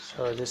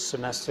So this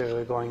semester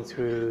we're going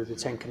through the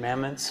Ten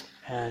Commandments,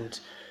 and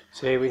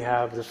today we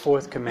have the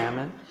fourth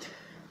commandment.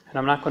 And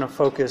I'm not going to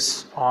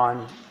focus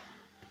on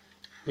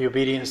the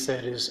obedience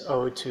that is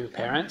owed to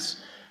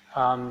parents.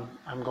 I'm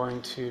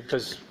going to,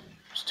 because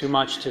it's too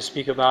much to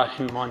speak about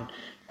in one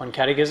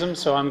catechism,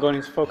 so I'm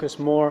going to focus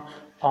more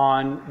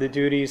on the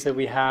duties that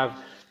we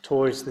have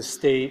towards the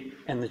state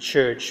and the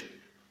church.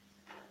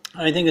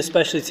 And I think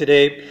especially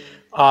today,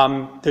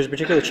 there's a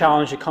particular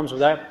challenge that comes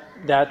with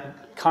that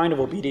kind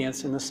of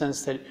obedience, in the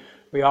sense that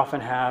we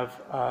often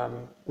have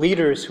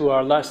leaders who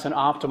are less than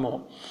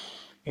optimal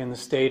in the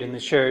state and the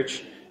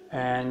church.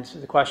 And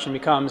the question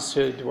becomes,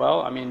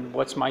 well, I mean,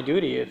 what's my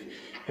duty?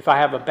 If I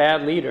have a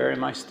bad leader,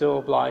 am I still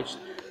obliged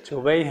to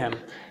obey him?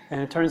 And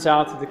it turns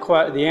out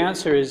that the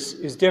answer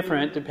is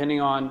different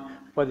depending on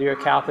whether you're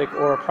a Catholic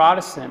or a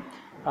Protestant,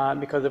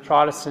 because the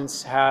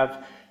Protestants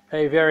have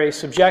a very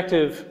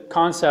subjective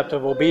concept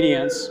of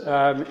obedience,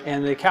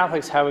 and the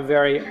Catholics have a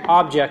very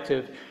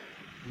objective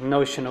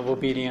notion of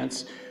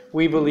obedience.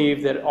 We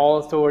believe that all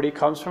authority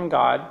comes from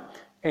God,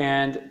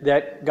 and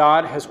that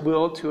God has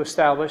willed to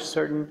establish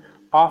certain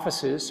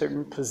offices,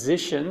 certain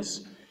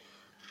positions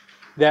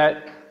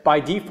that by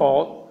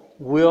default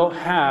will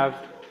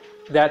have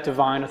that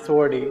divine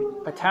authority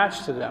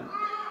attached to them.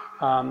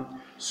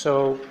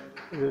 So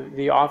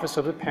the office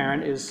of the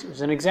parent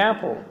is an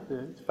example.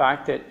 The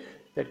fact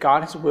that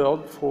God has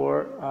willed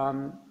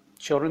for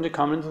children to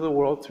come into the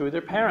world through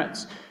their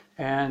parents,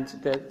 and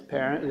that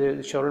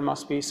the children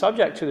must be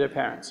subject to their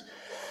parents.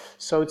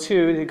 So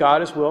too, that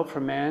God has willed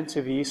for man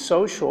to be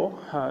social,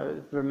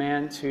 for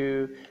man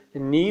to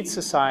need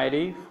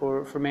society,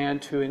 for man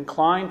to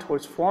incline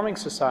towards forming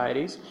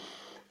societies,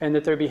 and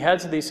that there be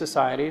heads of these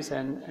societies,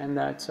 and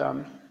that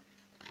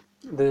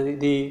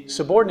the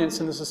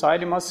subordinates in the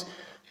society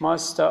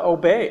must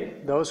obey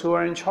those who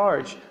are in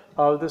charge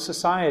of the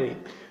society.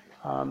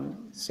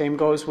 Same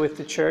goes with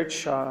the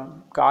church.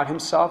 God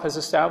himself has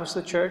established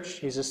the church.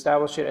 He's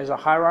established it as a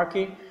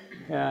hierarchy,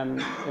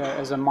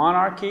 as a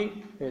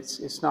monarchy.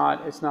 It's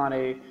not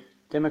a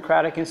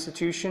democratic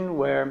institution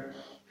where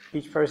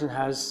each person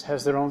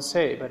has their own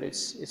say, but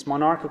it's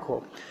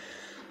monarchical.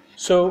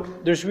 So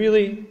there's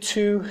really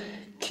two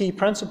key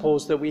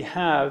principles that we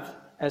have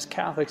as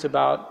Catholics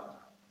about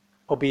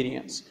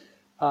obedience.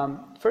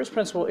 First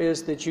principle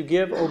is that you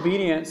give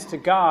obedience to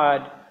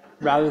God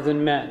rather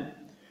than men.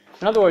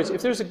 In other words,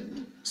 if there's a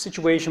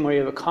situation where you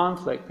have a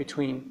conflict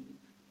between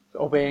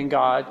obeying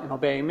God and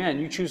obeying men,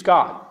 you choose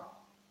God.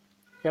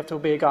 You have to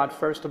obey God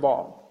first of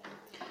all.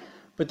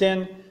 But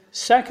then,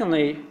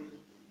 secondly,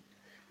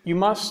 you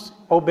must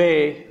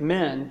obey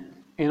men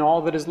in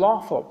all that is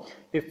lawful.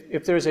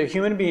 If there's a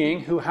human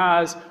being who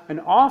has an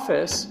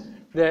office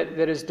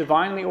that is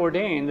divinely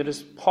ordained, that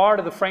is part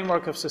of the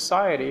framework of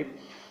society,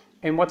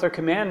 and what they're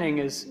commanding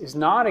is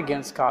not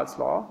against God's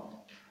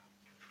law,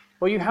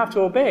 well, you have to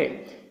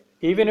obey.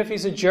 Even if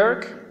he's a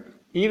jerk,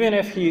 even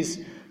if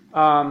he's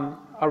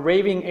a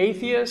raving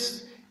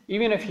atheist,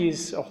 even if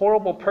he's a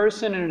horrible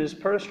person in his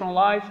personal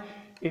life,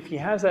 if he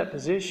has that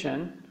position,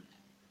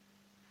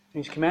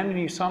 and he's commanding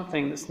you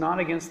something that's not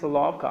against the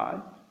law of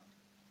God,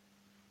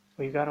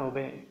 well, you got to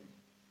obey.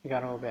 You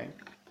got to obey.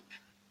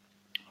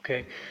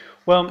 Okay.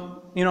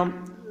 Well,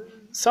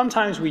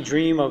 sometimes we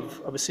dream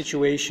of a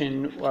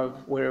situation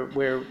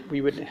where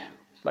we would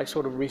like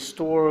sort of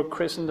restore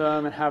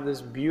Christendom and have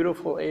this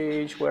beautiful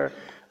age where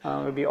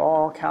it would be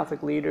all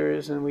Catholic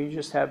leaders, and we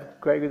just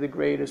have Gregory the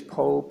Great as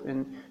Pope,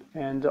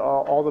 and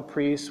all the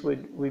priests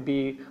would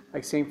be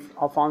like St.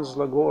 Alphonsus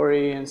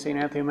Liguori and St.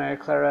 Anthony Maria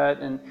Claret,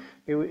 and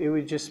it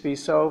would just be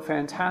so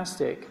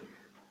fantastic,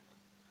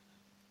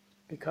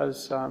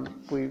 because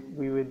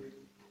we would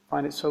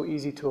find it so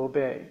easy to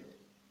obey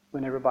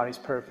when everybody's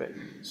perfect,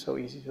 so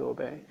easy to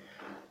obey.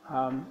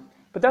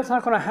 But that's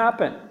not going to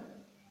happen,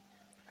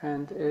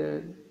 and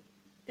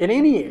at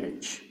any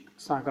age,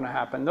 it's not going to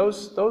happen.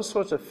 Those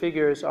sorts of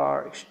figures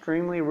are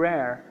extremely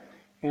rare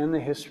in the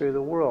history of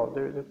the world.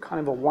 They're kind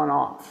of a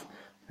one-off.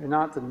 They're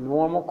not the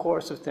normal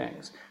course of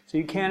things. So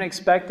you can't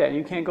expect that.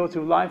 You can't go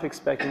through life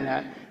expecting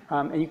that.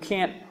 And you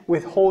can't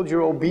withhold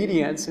your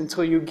obedience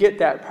until you get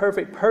that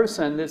perfect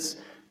person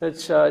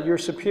that's your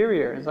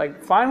superior. It's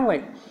like,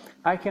 finally,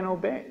 I can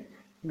obey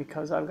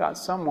because I've got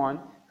someone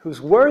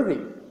who's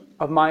worthy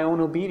of my own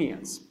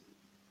obedience.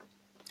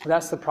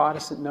 That's the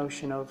Protestant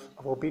notion of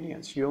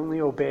obedience. You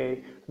only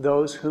obey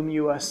those whom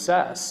you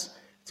assess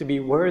to be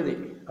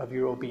worthy of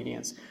your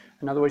obedience.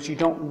 In other words, you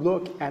don't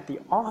look at the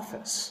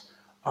office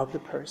of the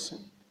person.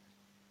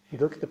 You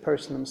look at the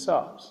person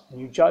themselves, and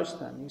you judge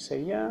them. You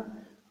say, yeah,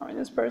 I mean,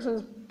 this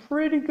person's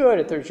pretty good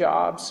at their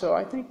job, so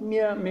I think,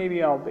 yeah,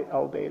 maybe I'll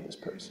obey this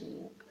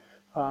person.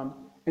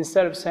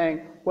 Instead of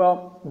saying,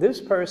 well, this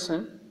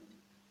person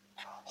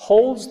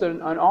holds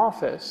an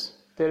office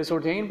that is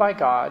ordained by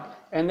God,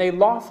 and they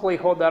lawfully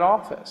hold that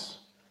office.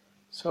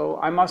 So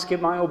I must give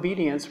my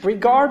obedience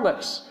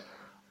regardless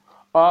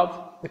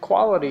of the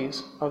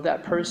qualities of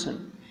that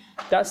person.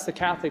 That's the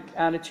Catholic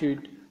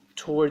attitude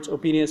towards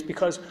obedience,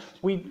 because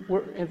we're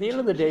at the end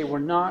of the day, we're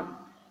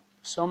not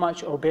so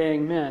much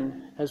obeying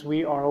men as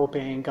we are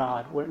obeying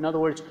God. In other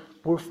words,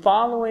 we're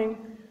following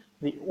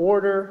the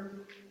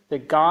order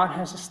that God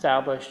has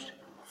established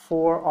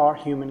for our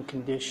human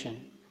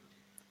condition.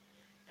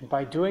 And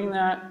by doing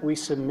that, we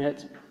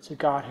submit to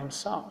God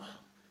himself.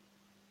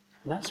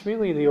 And that's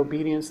really the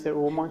obedience that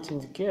we're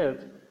wanting to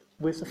give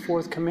with the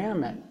fourth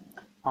commandment.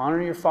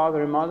 Honor your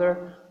father and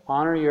mother,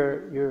 honor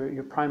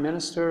your prime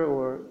minister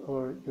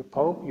or your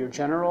pope, your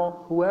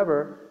general,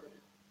 whoever,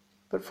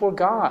 but for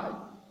God,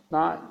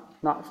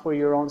 not for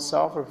your own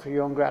self or for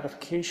your own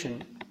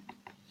gratification.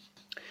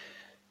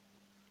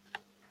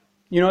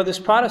 This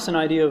Protestant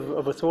idea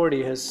of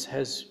authority is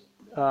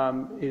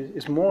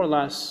more or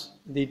less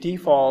the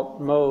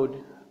default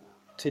mode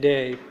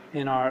today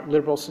in our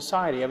liberal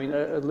society.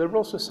 A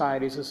liberal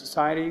society is a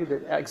society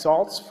that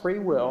exalts free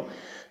will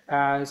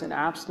as an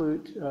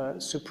absolute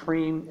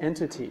supreme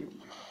entity,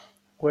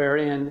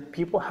 wherein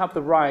people have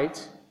the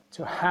right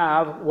to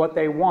have what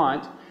they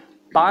want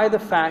by the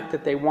fact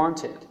that they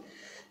want it.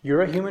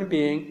 You're a human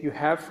being, you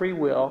have free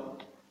will,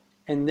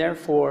 and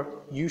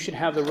therefore you should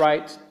have the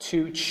right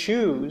to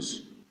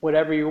choose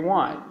whatever you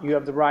want. You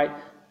have the right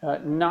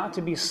not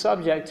to be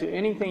subject to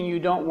anything you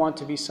don't want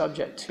to be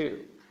subject to.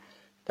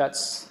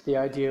 That's the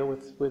idea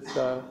with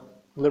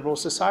liberal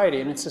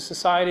society. And it's a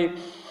society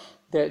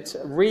that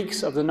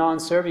reeks of the non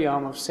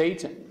serviam of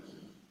Satan.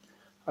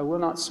 I will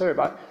not serve.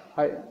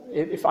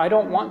 If I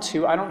don't want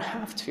to, I don't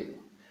have to.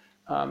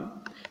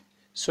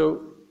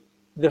 So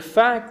the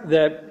fact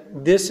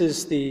that this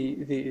is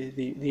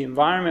the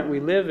environment we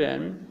live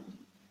in,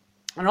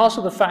 and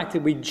also the fact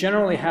that we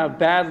generally have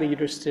bad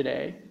leaders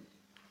today,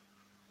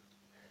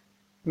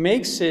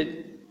 makes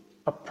it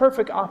a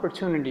perfect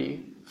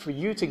opportunity for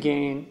you to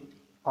gain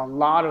a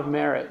lot of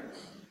merit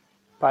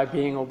by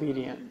being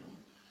obedient.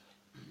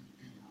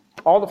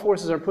 All the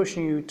forces are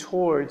pushing you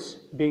towards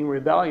being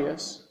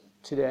rebellious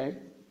today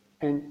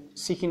and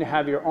seeking to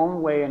have your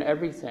own way in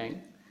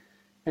everything.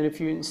 And if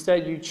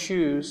you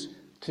choose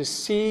to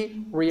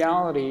see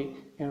reality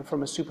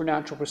from a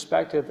supernatural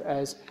perspective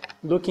as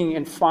looking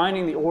and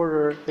finding the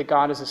order that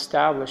God has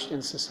established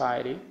in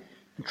society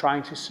and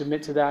trying to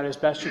submit to that as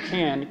best you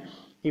can,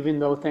 even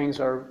though things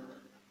are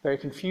very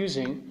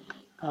confusing,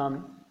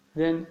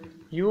 then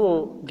you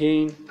will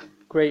gain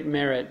great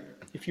merit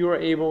if you are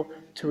able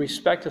to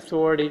respect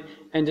authority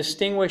and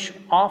distinguish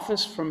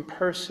office from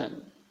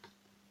person.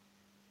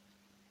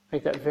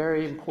 Make that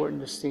very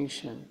important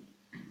distinction.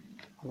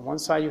 On the one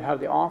side, you have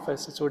the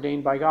office that's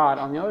ordained by God.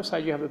 On the other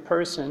side, you have the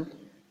person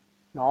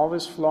and all of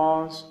his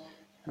flaws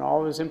and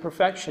all of his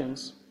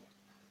imperfections.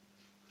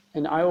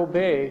 And I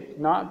obey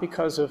not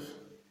because of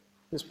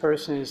this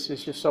person is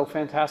just so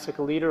fantastic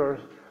a leader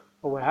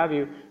or what have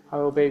you. I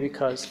obey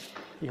because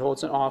he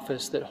holds an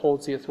office that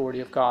holds the authority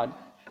of God.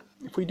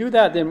 If we do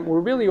that, then we're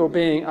really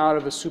obeying out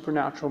of a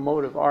supernatural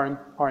motive.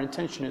 Our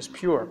intention is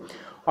pure.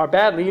 Our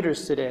bad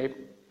leaders today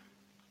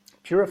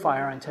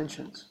purify our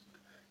intentions.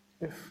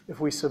 If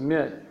we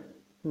submit,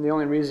 the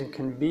only reason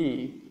can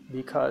be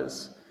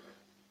because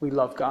we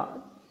love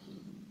God.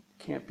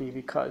 It can't be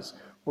because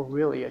we're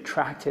really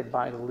attracted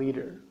by the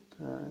leader,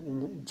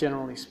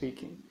 generally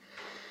speaking.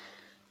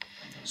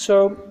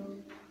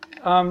 So,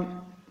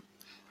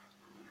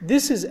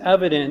 this is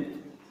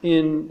evident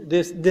in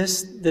this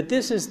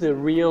is the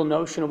real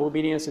notion of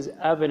obedience is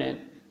evident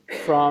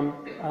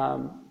from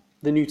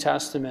the New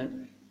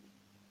Testament.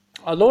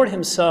 Our Lord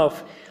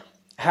himself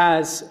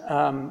has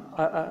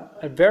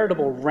a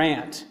veritable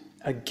rant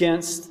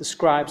against the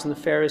scribes and the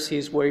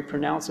Pharisees where he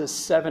pronounces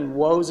 7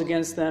 woes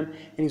against them,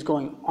 and he's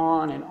going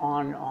on and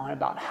on and on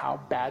about how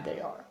bad they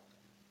are.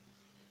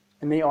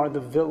 And they are the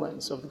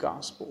villains of the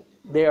gospel.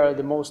 They are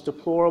the most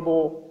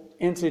deplorable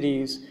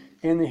entities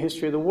in the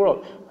history of the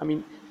world.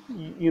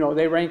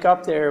 They rank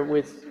up there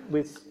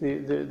with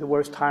the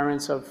worst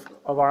tyrants of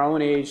our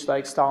own age,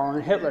 like Stalin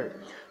and Hitler.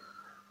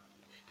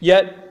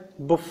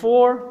 Yet,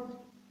 before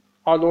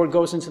our Lord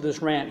goes into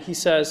this rant, he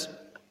says,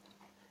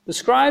 "The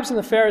scribes and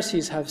the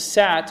Pharisees have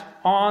sat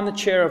on the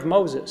chair of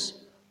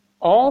Moses.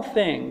 All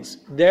things,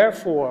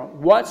 therefore,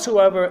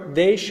 whatsoever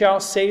they shall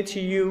say to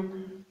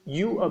you,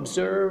 you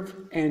observe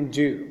and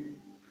do.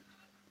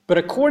 But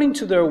according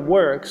to their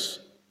works,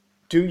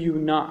 do you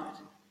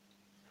not.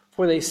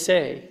 For they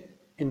say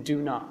and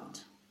do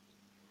not."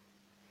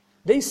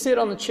 They sit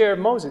on the chair of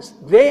Moses.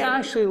 They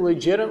actually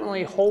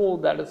legitimately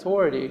hold that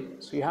authority,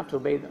 so you have to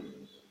obey them.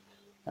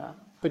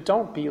 But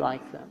don't be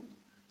like them.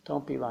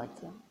 Don't be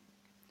like them.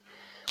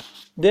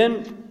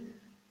 Then,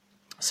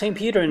 St.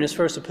 Peter in his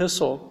first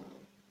epistle,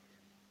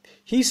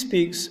 he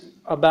speaks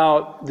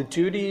about the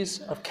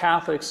duties of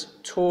Catholics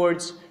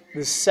towards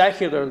the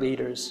secular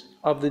leaders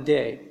of the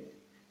day.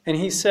 And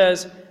he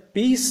says,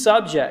 "Be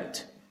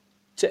subject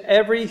to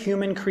every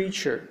human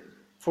creature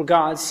for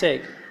God's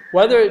sake,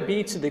 whether it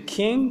be to the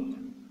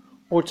king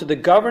or to the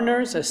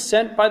governors as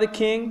sent by the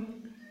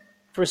king.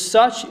 For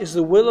such is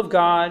the will of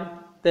God,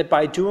 that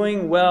by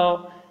doing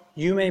well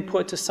you may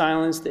put to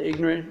silence the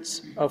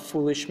ignorance of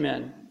foolish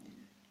men.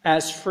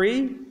 As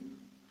free,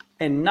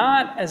 and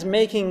not as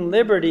making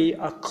liberty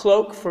a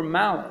cloak for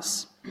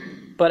malice,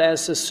 but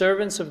as the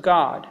servants of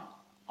God.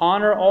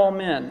 Honor all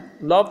men,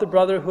 love the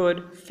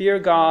brotherhood, fear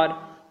God,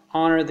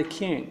 honor the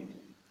king.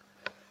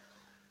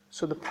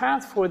 So the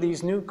path for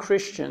these new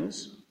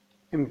Christians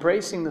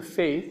embracing the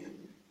faith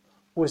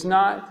was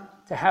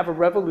not to have a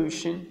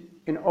revolution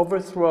and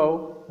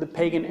overthrow the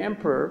pagan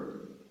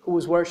emperor who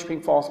was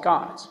worshiping false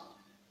gods.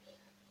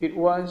 It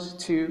was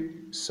to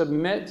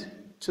submit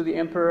to the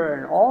emperor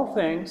in all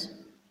things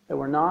that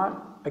were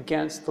not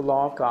against the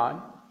law of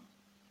God,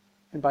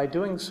 and by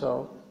doing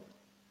so,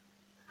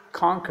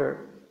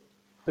 conquer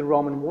the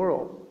Roman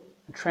world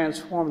and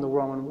transform the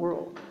Roman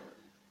world.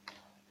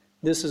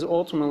 This is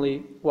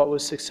ultimately what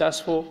was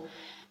successful.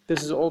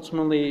 This is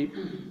ultimately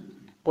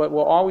what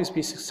will always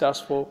be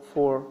successful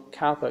for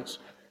Catholics.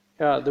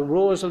 The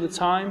rulers of the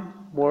time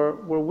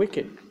were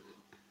wicked.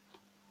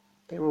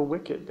 They were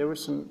wicked. There were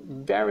some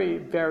very,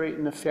 very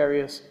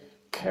nefarious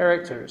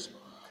characters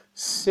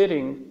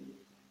sitting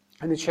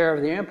in the chair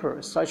of the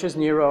emperor, such as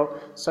Nero,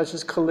 such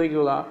as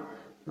Caligula.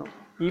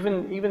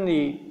 Even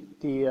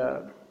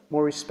the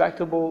more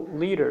respectable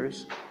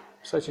leaders,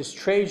 such as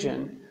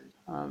Trajan,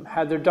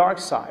 had their dark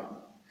side.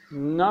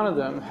 None of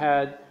them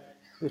had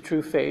the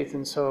true faith,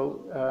 and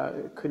so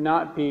it could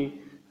not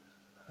be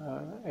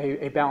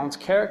a balanced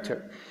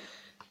character.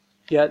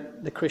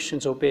 Yet the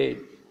Christians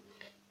obeyed.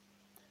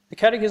 The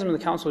Catechism of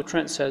the Council of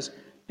Trent says,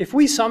 "If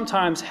we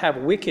sometimes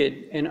have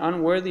wicked and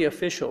unworthy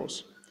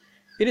officials,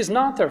 it is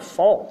not their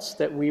faults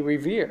that we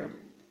revere,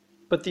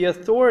 but the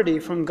authority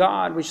from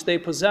God which they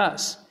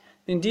possess.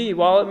 Indeed,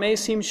 while it may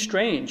seem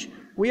strange,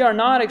 we are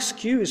not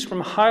excused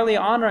from highly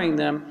honoring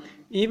them,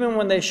 even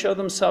when they show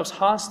themselves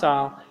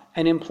hostile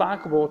and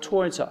implacable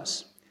towards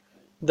us.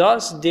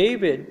 Thus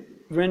David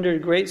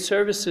rendered great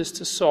services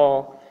to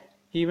Saul,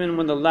 even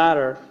when the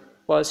latter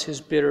was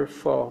his bitter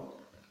foe."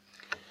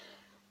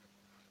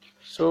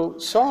 So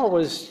Saul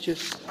was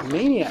just a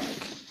maniac.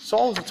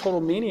 Saul was a total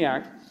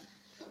maniac,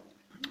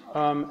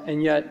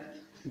 and yet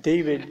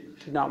David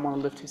did not want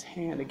to lift his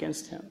hand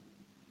against him.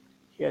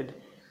 He had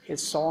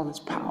Saul in his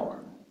power.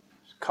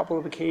 A couple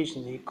of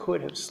occasions he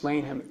could have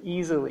slain him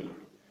easily.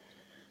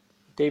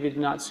 David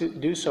did not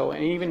do so,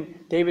 and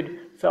even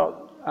David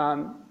felt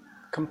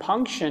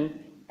compunction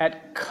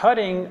at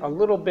cutting a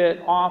little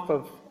bit off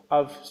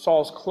of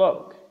Saul's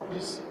cloak. He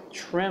just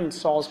trimmed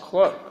Saul's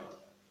cloak,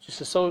 just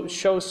to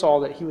show Saul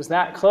that he was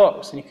that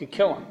close and he could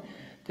kill him.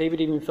 David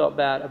even felt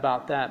bad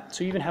about that.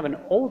 So you even have an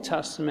Old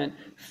Testament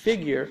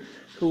figure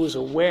who was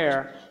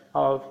aware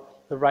of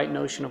the right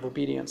notion of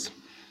obedience.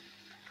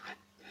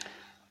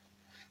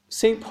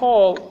 St.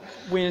 Paul,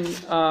 when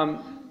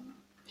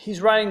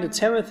he's writing to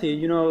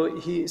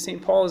Timothy,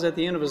 St. Paul is at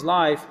the end of his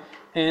life,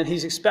 and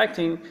he's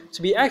expecting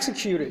to be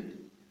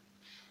executed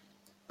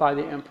by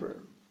the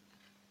emperor.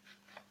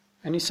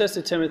 And he says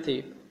to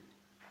Timothy,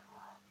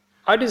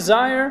 "I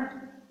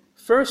desire,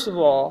 first of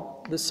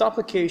all, the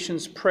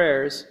supplications,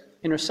 prayers,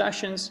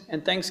 intercessions,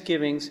 and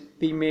thanksgivings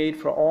be made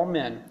for all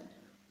men,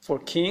 for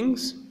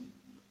kings,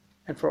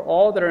 and for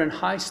all that are in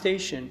high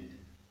station,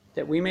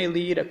 that we may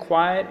lead a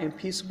quiet and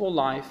peaceable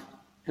life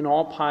in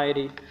all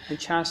piety and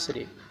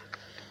chastity."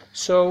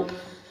 So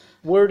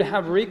we're to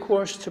have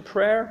recourse to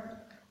prayer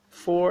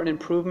for an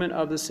improvement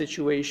of the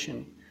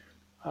situation.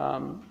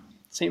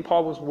 St.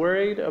 Paul was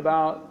worried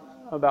about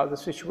the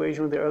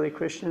situation with the early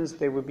Christians.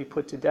 They would be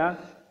put to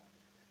death.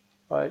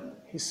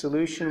 But his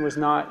solution was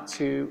not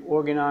to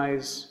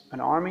organize an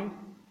army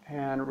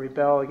and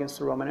rebel against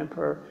the Roman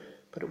emperor,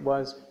 but it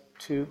was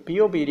to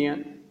be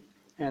obedient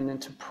and then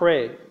to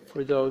pray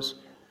for those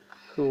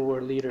who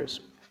were leaders.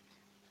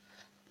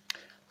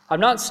 I'm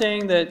not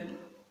saying that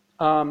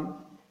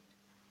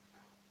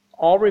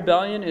all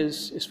rebellion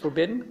is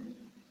forbidden.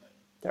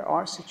 There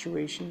are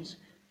situations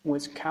in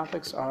which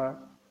Catholics are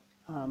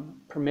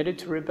permitted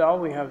to rebel.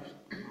 We have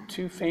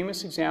two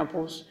famous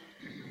examples: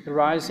 the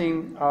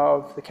rising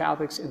of the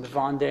Catholics in the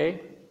Vendée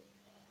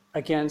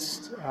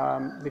against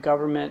the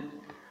government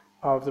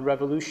of the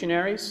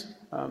revolutionaries.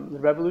 The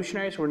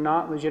revolutionaries were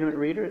not legitimate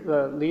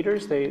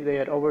leaders. They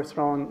had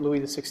overthrown Louis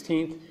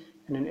XVI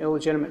in an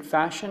illegitimate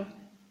fashion,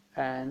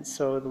 and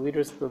so the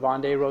leaders of the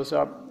Vendée rose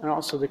up, and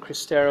also the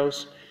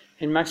Cristeros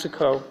in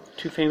Mexico,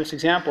 two famous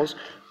examples.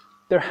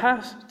 There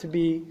has to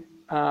be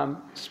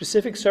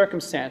specific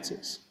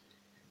circumstances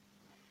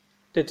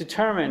that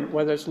determine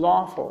whether it's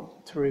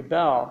lawful to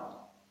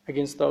rebel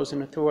against those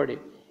in authority.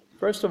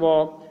 First of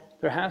all,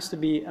 there has to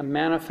be a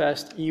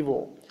manifest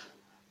evil.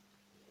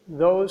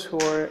 Those who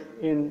are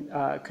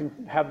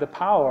have the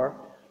power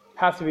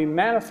have to be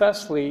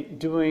manifestly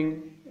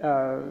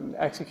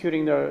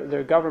executing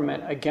their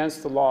government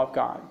against the law of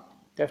God.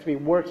 They have to be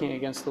working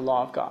against the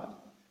law of God.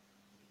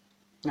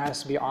 That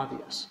has to be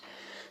obvious.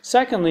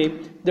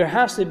 Secondly, there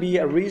has to be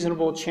a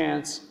reasonable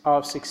chance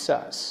of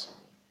success.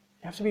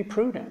 You have to be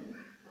prudent.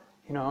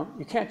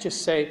 You can't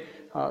just say,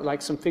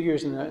 like some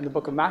figures in the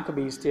book of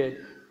Maccabees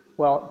did,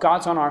 well,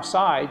 God's on our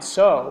side,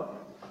 so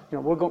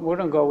we're going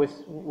to go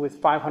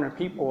with 500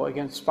 people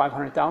against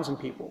 500,000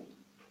 people,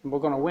 and we're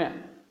going to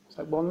win. It's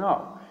like, well,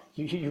 no,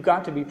 you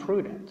got to be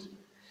prudent.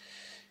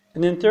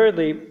 And then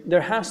thirdly,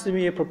 there has to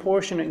be a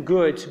proportionate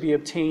good to be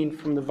obtained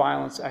from the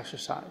violence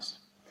exercised.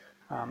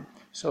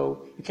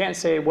 So you can't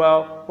say,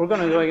 well, we're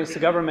going to go against the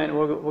government,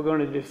 we're going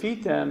to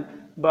defeat them,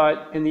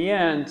 but in the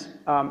end,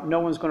 no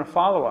one's going to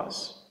follow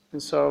us.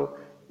 And so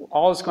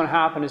all that's going to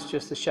happen is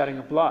just the shedding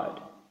of blood.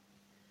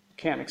 You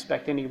can't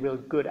expect any real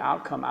good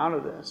outcome out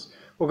of this.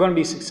 We're going to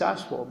be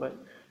successful, but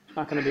it's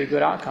not going to be a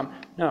good outcome.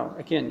 No,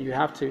 again, you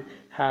have to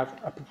have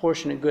a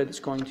proportionate good that's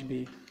going to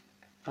be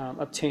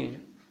obtained.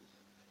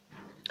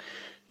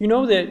 You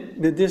know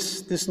that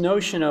this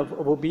notion of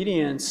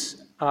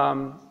obedience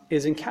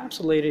is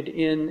encapsulated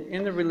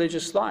in the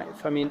religious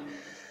life. I mean,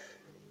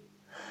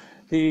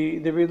 the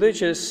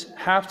religious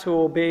have to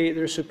obey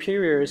their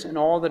superiors in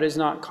all that is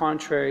not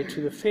contrary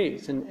to the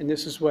faith. And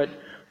this is what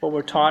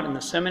we're taught in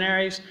the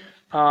seminaries,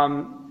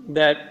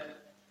 that,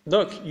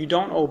 look, you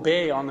don't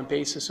obey on the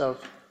basis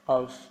of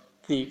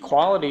the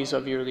qualities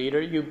of your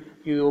leader.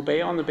 You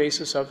obey on the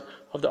basis of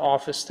the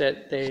office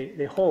that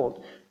they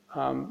hold,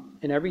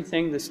 in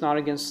everything that's not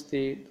against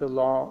the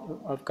law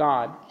of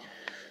God.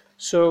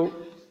 So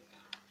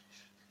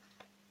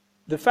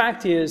the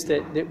fact is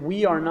that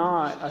we are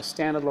not a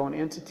standalone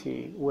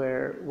entity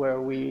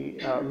where we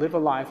live a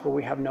life where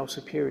we have no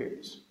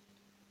superiors.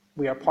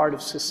 We are part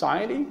of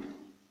society.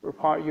 You're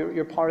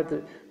part of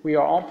the. We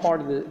are all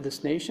part of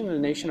this nation, the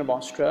nation of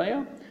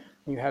Australia.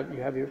 You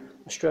have your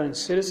Australian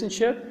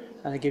citizenship,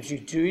 and it gives you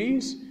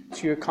duties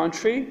to your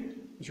country.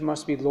 You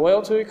must be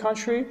loyal to your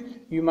country.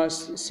 You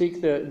must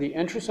seek the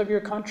interests of your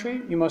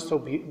country. You must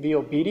be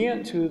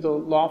obedient to the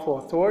lawful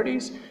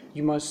authorities.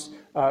 You must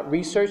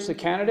research the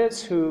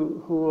candidates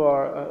who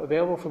are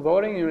available for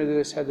voting. You know, they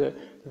just had the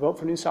vote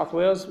for New South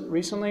Wales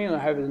recently, and they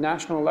have the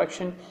national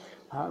election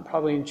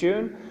probably in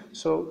June.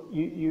 So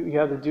you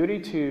have the duty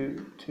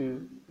to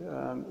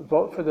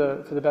vote for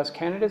the best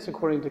candidates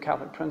according to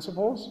Catholic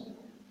principles.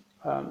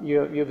 You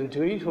have the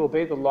duty to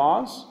obey the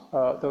laws,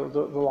 the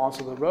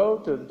laws of the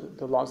road,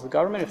 the laws of the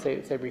government.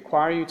 If they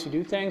require you to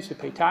do things, to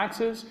pay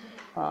taxes,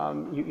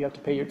 you have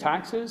to pay your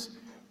taxes.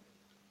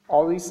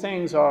 All these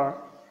things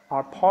are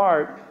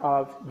part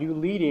of you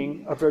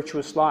leading a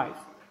virtuous life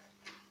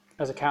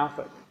as a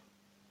Catholic,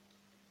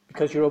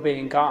 because you're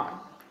obeying God.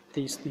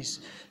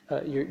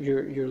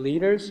 Your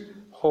leaders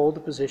hold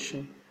the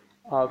position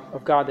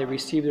of God. They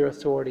receive their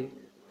authority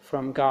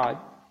from God.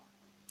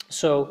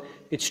 So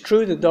it's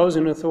true that those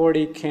in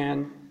authority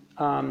can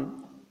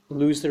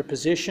lose their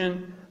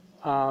position,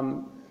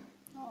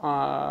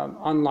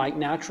 unlike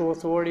natural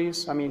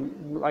authorities. I mean,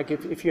 like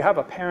if you have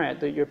a parent,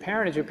 that your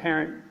parent is your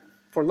parent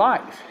for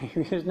life.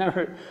 There's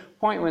never a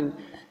point when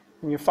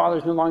your father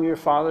is no longer your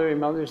father, your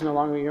mother is no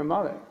longer your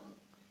mother.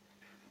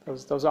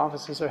 Those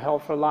offices are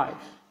held for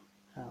life,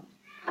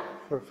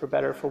 for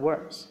better or for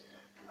worse.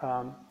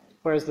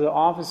 Whereas the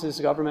offices,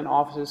 government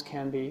offices,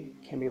 can be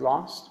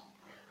lost.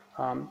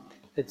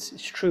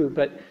 It's true,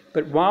 but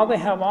while they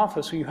have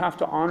office, you have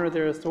to honor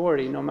their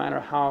authority, no matter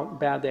how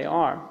bad they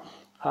are.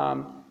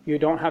 You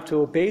don't have to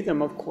obey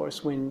them, of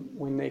course,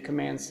 when they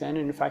command sin,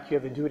 and in fact, you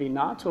have a duty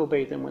not to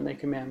obey them when they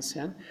command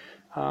sin,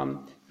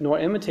 nor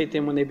imitate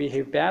them when they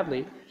behave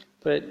badly.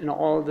 But in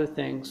all of the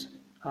things,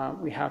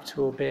 we have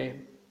to obey.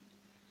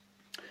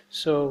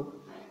 So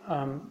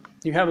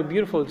you have a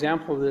beautiful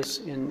example of this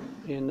in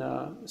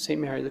St.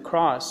 Mary of the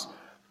Cross,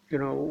 you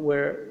know,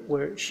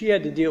 where she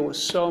had to deal with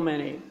so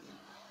many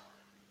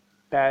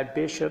bad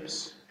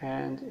bishops,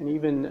 and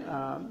even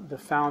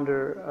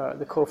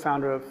the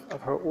co-founder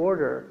of her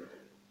order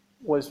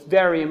was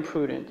very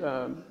imprudent.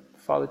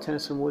 Father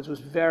Tennyson Woods was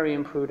very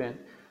imprudent,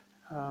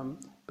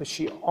 but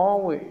she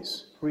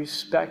always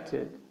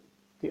respected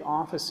the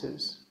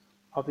offices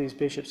of these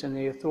bishops and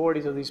the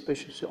authorities of these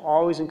bishops,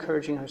 always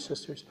encouraging her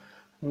sisters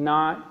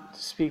not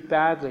to speak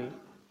badly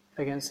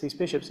against these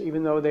bishops,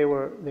 even though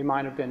they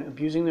might have been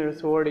abusing their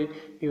authority,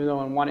 even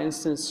though in one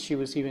instance she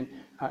was even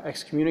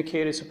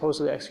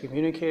supposedly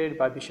excommunicated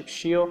by Bishop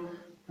Shiel.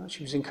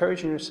 She was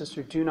encouraging her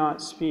sister, do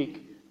not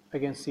speak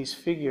against these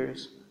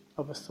figures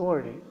of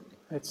authority.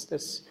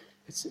 It's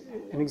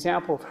an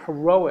example of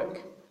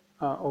heroic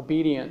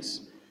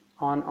obedience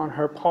on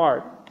her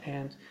part,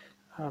 and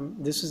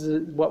this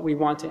is what we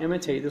want to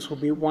imitate. This will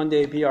one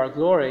day be our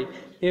glory,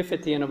 if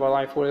at the end of our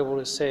life we're able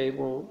to say,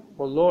 well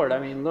Lord, I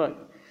mean, look,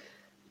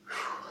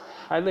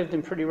 I lived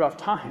in pretty rough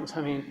times.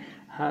 I mean,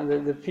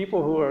 the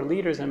people who are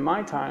leaders in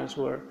my times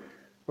were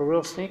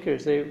real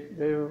stinkers. They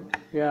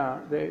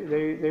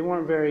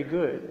weren't very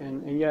good,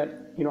 and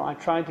yet, you know, I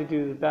tried to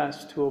do the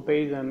best to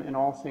obey them in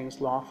all things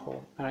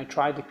lawful, and I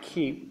tried to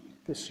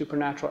keep this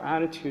supernatural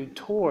attitude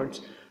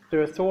towards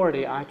their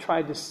authority. I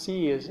tried to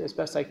see as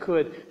best I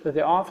could that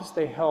the office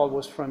they held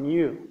was from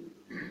you,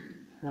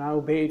 and I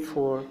obeyed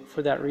for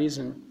that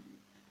reason.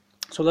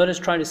 So let us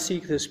try to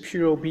seek this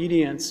pure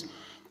obedience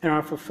in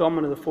our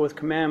fulfillment of the fourth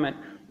commandment,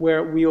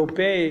 where we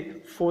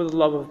obey for the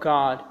love of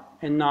God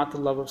and not the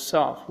love of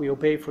self. We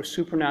obey for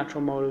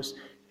supernatural motives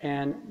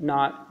and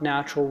not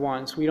natural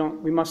ones. We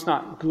must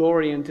not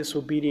glory in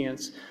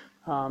disobedience,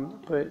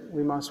 but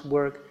we must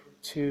work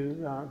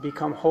to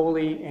become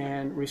holy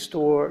and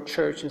restore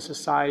church and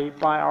society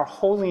by our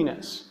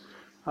holiness,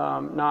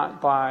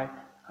 not by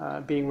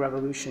being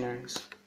revolutionaries.